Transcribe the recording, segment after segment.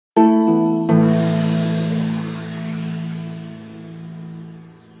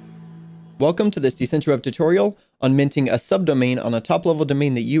Welcome to this Decentraweb tutorial on minting a subdomain on a top-level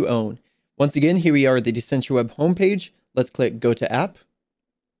domain that you own. Once again, here we are at the Decentraweb homepage. Let's click Go to App.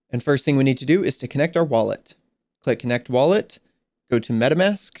 And first thing we need to do is to connect our wallet. Click Connect Wallet, go to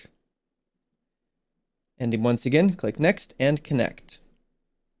MetaMask. And once again, click Next and Connect.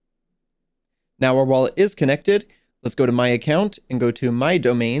 Now our wallet is connected. Let's go to My Account and go to My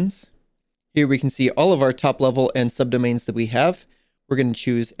Domains. Here we can see all of our top-level and subdomains that we have. We're going to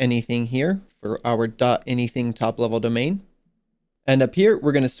choose anything here for our .anything top-level domain. And up here,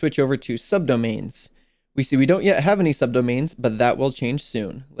 we're going to switch over to subdomains. We see we don't yet have any subdomains, but that will change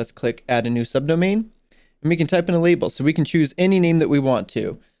soon. Let's click Add a new subdomain, and we can type in a label. So we can choose any name that we want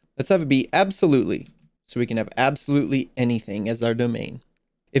to. Let's have it be absolutely. So we can have absolutely anything as our domain.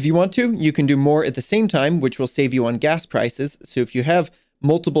 If you want to, you can do more at the same time, which will save you on gas prices. So if you have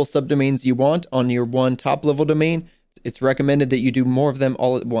multiple subdomains you want on your one top-level domain, it's recommended that you do more of them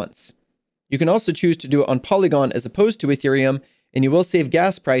all at once. You can also choose to do it on Polygon as opposed to Ethereum, and you will save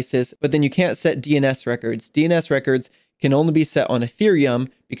gas prices, but then you can't set DNS records. DNS records can only be set on Ethereum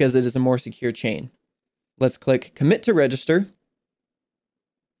because it is a more secure chain. Let's click Commit to Register.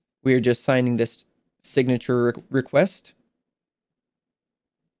 We are just signing this signature request.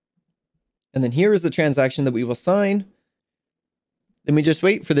 And then here is the transaction that we will sign. Then we just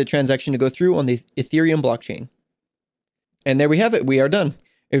wait for the transaction to go through on the Ethereum blockchain. And there we have it. We are done.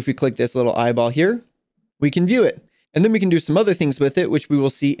 If we click this little eyeball here, we can view it. And then we can do some other things with it, which we will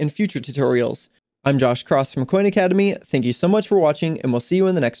see in future tutorials. I'm Josh Cross from Coin Academy. Thank you so much for watching, and we'll see you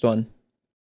in the next one.